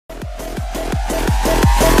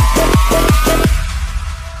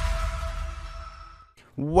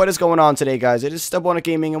What is going on today, guys? It is Stubborn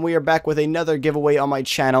Gaming, and we are back with another giveaway on my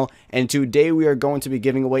channel. And today we are going to be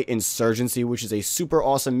giving away Insurgency, which is a super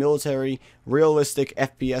awesome military, realistic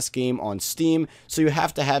FPS game on Steam. So you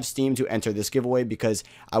have to have Steam to enter this giveaway, because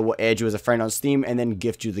I will add you as a friend on Steam and then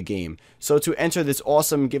gift you the game. So to enter this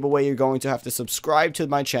awesome giveaway, you're going to have to subscribe to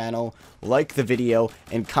my channel, like the video,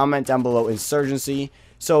 and comment down below Insurgency.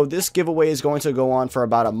 So this giveaway is going to go on for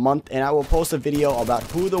about a month, and I will post a video about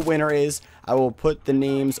who the winner is. I will put the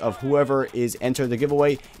names of whoever is entered the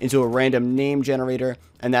giveaway into a random name generator,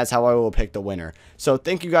 and that's how I will pick the winner. So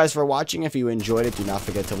thank you guys for watching. If you enjoyed it, do not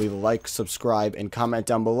forget to leave a like, subscribe, and comment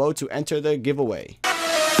down below to enter the giveaway.